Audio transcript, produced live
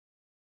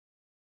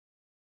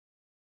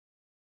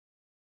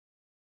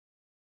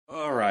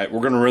All right,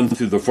 we're going to run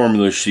through the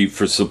formula sheet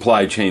for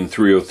supply chain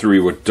 303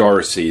 with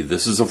Darcey.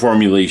 This is a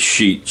formula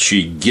sheet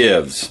she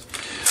gives,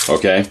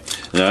 okay?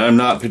 Now, I'm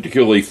not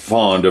particularly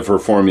fond of her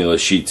formula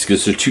sheets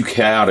because they're too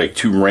chaotic,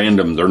 too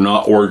random. They're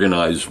not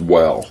organized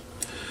well.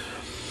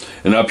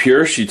 And up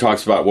here, she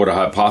talks about what a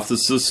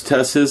hypothesis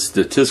test is,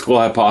 statistical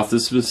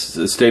hypothesis,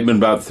 a statement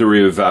about the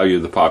theory of value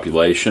of the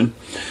population.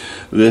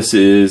 This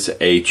is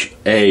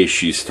HA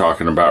she's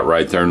talking about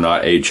right there,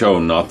 not HO,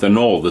 not the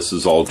null. This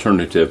is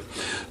alternative.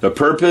 The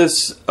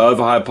purpose of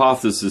a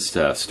hypothesis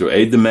test, to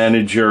aid the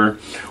manager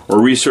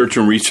or researcher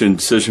in reaching a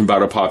decision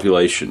about a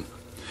population.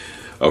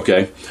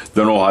 Okay,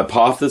 the null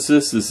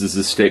hypothesis, this is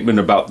a statement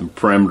about the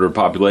parameter of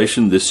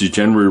population. This is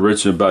generally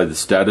written by the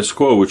status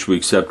quo, which we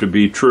accept to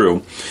be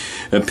true,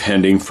 and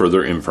pending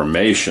further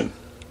information.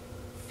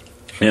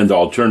 And the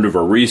alternative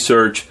or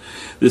research,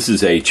 this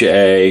is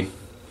HA.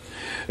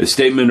 A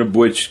statement of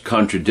which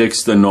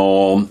contradicts the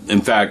null.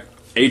 In fact,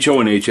 HO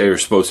and HA are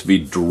supposed to be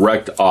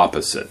direct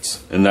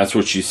opposites. And that's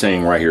what she's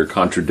saying right here,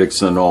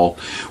 contradicts the null.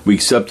 We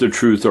accept the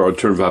truth or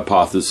alternative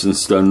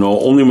hypothesis, the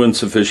null, only when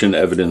sufficient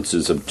evidence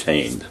is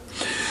obtained.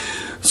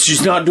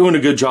 She's not doing a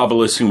good job of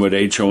listing what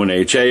HO and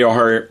HA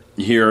are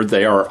here.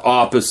 They are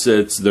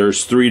opposites.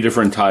 There's three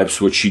different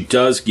types, which she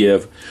does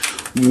give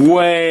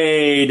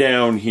way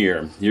down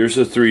here. Here's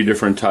the three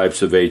different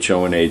types of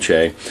HO and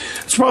HA.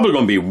 It's probably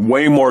going to be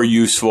way more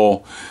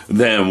useful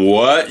than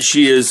what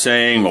she is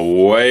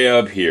saying way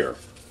up here.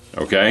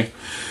 Okay?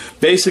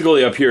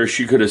 Basically up here,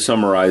 she could have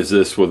summarized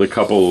this with a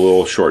couple of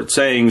little short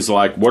sayings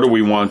like, what do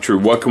we want true?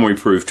 What can we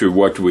prove true?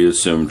 What do we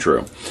assume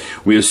true?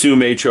 We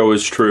assume HO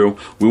is true.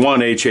 We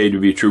want HA to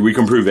be true. We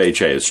can prove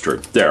HA is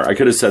true. There, I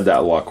could have said that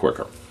a lot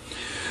quicker.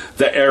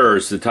 The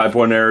errors, the type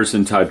 1 errors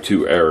and type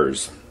 2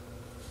 errors.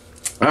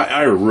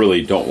 I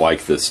really don't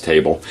like this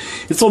table.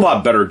 It's a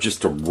lot better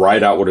just to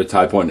write out what a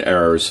type 1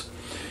 error is.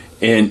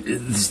 And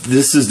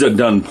this is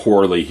done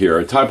poorly here.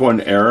 A type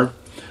 1 error,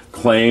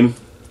 claim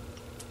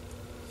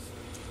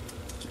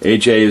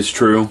HA is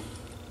true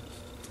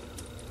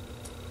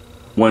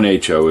when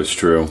HO is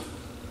true.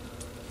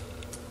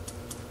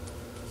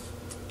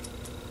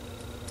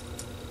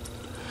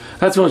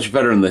 That's much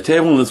better in the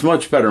table, and it's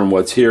much better in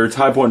what's here.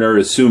 Type 1 error,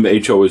 assume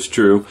HO is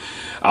true.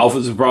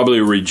 Alphas are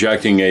probably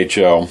rejecting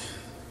HO.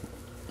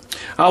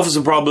 Alphas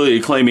are probably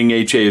claiming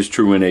HA is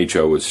true when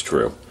HO is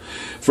true.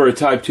 For a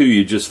type 2,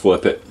 you just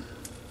flip it.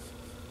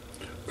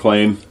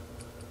 Claim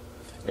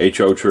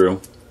HO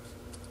true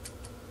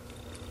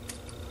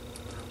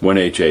when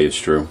HA is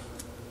true.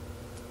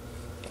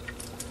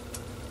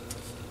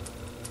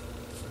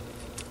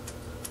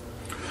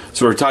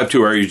 So for type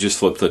 2 error, you just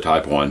flip the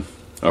type 1.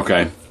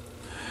 Okay?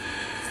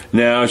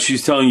 Now,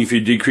 she's telling you if you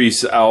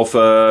decrease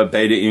alpha,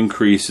 beta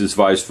increases,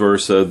 vice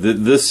versa.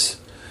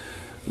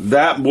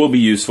 That will be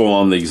useful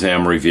on the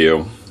exam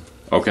review.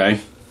 Okay?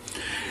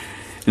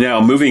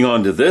 Now, moving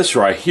on to this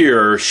right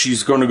here,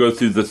 she's going to go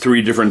through the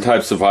three different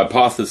types of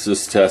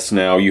hypothesis tests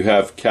now. You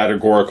have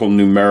categorical,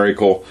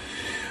 numerical,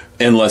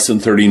 and less than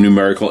 30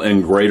 numerical,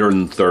 and greater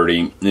than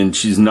 30. And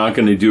she's not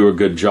going to do a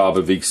good job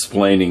of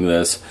explaining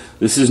this.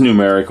 This is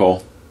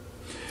numerical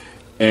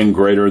and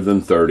greater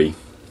than 30.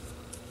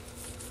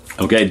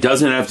 Okay, it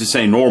doesn't have to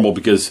say normal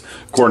because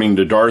according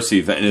to Darcey,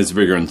 if n is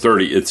bigger than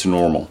 30, it's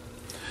normal.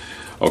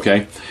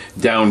 Okay,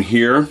 down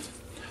here,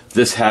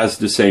 this has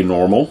to say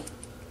normal.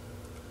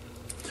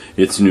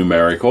 It's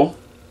numerical,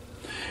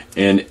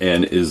 and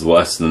n is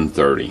less than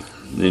 30.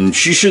 And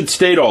she should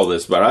state all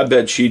this, but I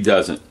bet she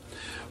doesn't.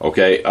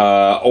 Okay,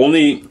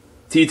 only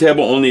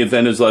t-table only if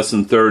n is less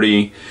than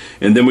 30,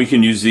 and then we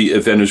can use the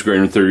if n is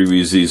greater than 30, we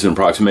use these in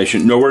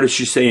approximation. Nowhere does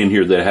she say in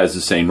here that it has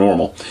to say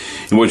normal.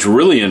 And what's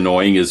really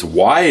annoying is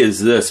why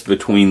is this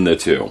between the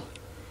two?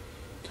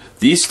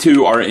 These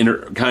two are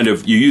kind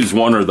of, you use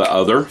one or the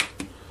other.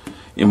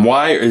 And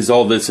why is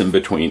all this in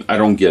between? I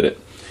don't get it.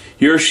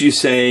 Here she's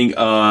saying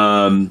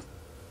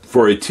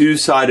for a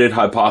two-sided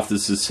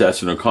hypothesis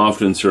test and a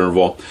confidence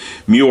interval,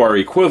 mu are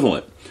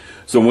equivalent.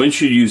 So when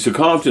should you use a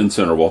confidence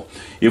interval?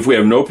 If we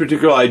have no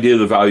particular idea of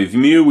the value of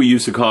mu, we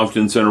use a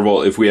confidence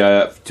interval. If we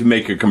have to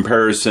make a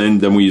comparison,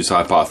 then we use a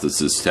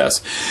hypothesis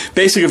test.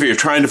 Basically, if you're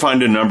trying to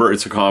find a number,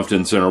 it's a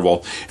confidence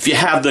interval. If you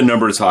have the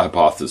number, it's a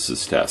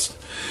hypothesis test.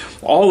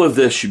 All of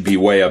this should be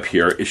way up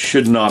here. It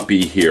should not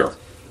be here.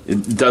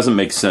 It doesn't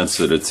make sense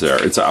that it's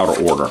there. It's out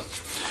of order.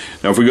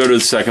 Now, if we go to the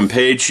second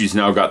page, she's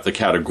now got the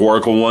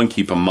categorical one.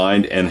 Keep in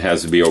mind, n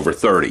has to be over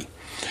 30.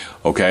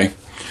 Okay?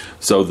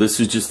 So this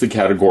is just the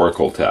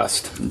categorical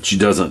test. She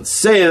doesn't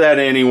say that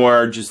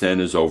anywhere, just n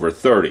is over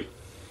 30.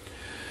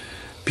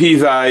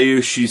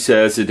 P-value, she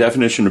says, the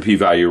definition of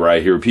p-value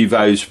right here.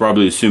 P-value is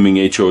probably assuming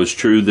HO is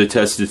true, the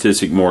test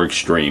statistic more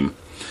extreme.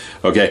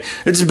 Okay?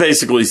 It's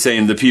basically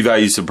saying the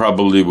p-values are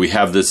probably we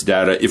have this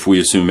data if we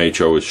assume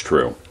HO is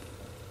true.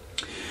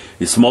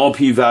 A small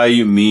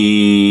p-value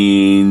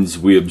means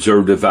we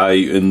observed a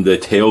value in the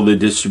tail of the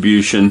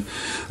distribution.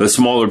 The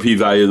smaller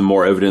p-value, the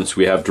more evidence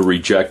we have to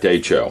reject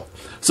HO.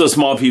 So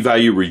small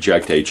p-value,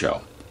 reject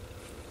HO.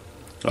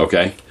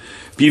 Okay?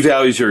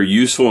 P-values are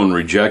useful and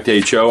reject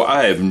HO.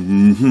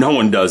 No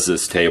one does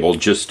this table,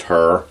 just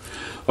her.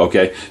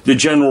 Okay, the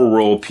general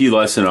rule, P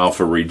less than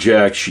alpha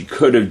reject. She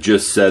could have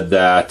just said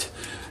that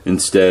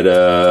instead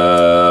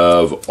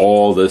of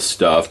all this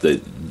stuff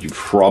that you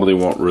probably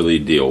won't really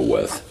deal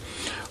with.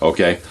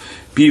 Okay,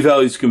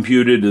 p-values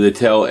computed to the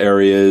tail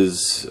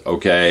areas.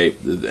 Okay,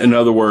 in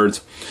other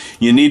words,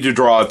 you need to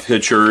draw a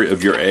picture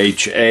of your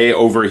HA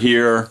over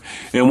here,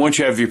 and once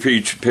you have your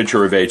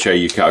picture of HA,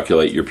 you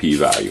calculate your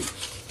p-value.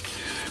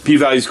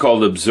 P-value is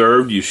called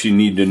observed. You should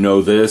need to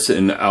know this,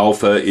 and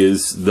alpha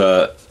is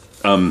the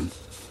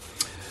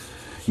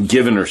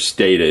given or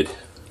stated.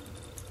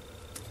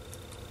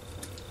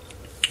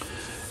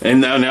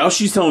 And now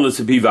she's telling us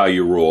the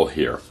p-value rule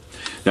here.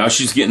 Now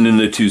she's getting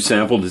into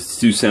this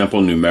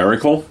two-sample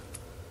numerical.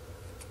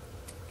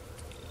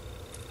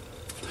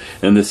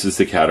 And this is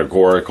the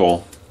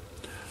categorical.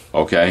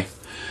 Okay.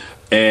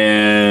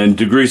 And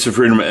degrees of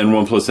freedom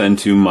n1 plus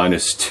n2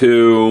 minus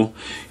 2.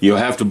 You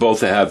have to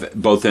have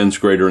both ends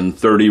greater than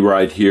 30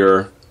 right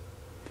here.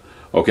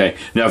 Okay,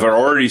 now if it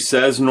already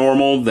says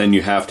normal, then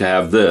you have to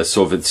have this.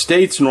 So if it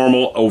states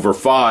normal, over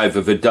 5.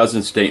 If it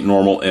doesn't state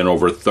normal, n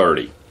over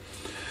 30.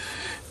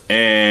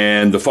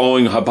 And the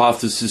following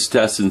hypothesis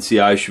tests in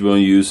CI should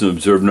be used an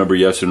observed number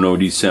yes or no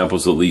d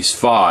samples at least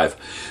 5.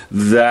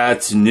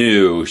 That's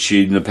new.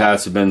 She in the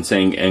past had been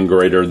saying n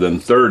greater than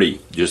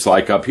 30, just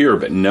like up here,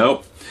 but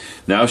nope.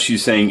 Now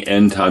she's saying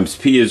n times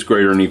p is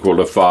greater than or equal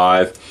to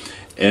 5.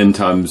 N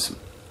times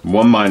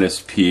 1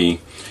 minus p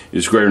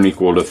is greater than or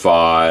equal to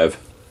 5.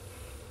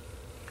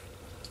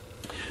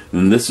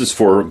 And this is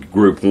for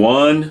group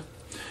 1.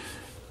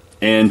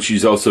 And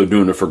she's also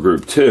doing it for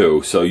group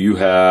 2. So you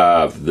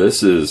have,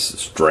 this is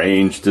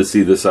strange to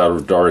see this out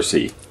of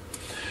Darcey.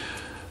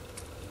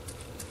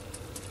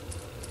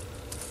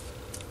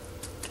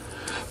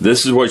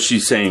 This is what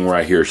she's saying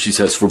right here. She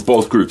says for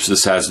both groups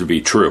this has to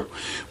be true.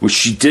 Which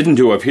she didn't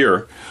do up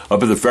here.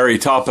 Up at the very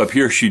top up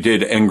here she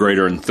did n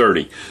greater than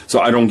 30.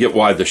 So I don't get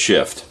why the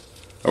shift.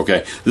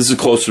 Okay, this is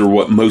closer to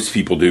what most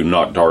people do,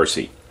 not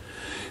Darcey.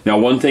 Now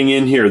one thing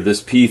in here,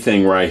 this P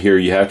thing right here,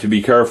 you have to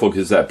be careful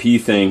because that P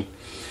thing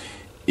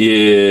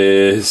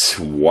is,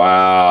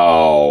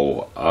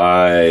 wow,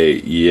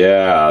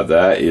 yeah,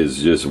 that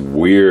is just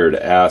weird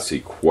ass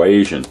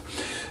equation.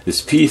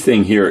 This P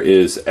thing here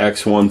is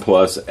x1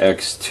 plus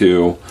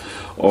x2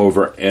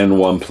 over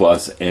n1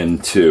 plus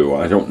n2.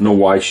 I don't know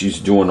why she's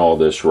doing all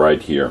this right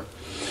here,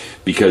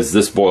 because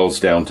this boils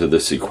down to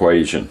this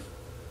equation.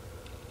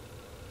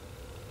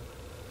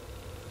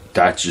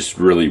 That's just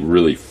really,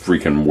 really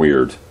freaking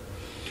weird.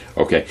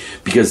 Okay,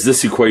 because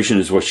this equation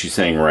is what she's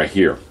saying right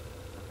here.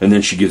 And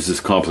then she gives this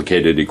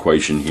complicated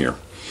equation here.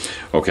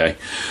 Okay,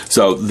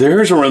 so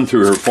there's a run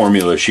through her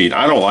formula sheet.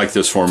 I don't like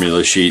this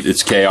formula sheet.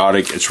 It's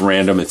chaotic, it's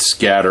random, it's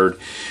scattered.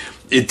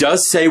 It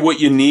does say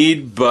what you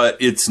need, but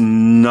it's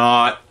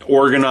not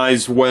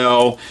organized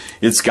well.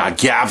 It's got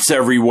gaps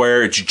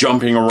everywhere. It's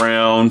jumping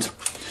around.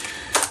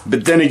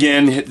 But then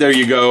again, there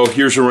you go.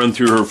 Here's a run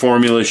through her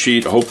formula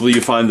sheet. Hopefully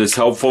you find this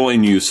helpful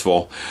and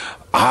useful.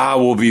 I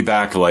will be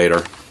back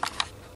later.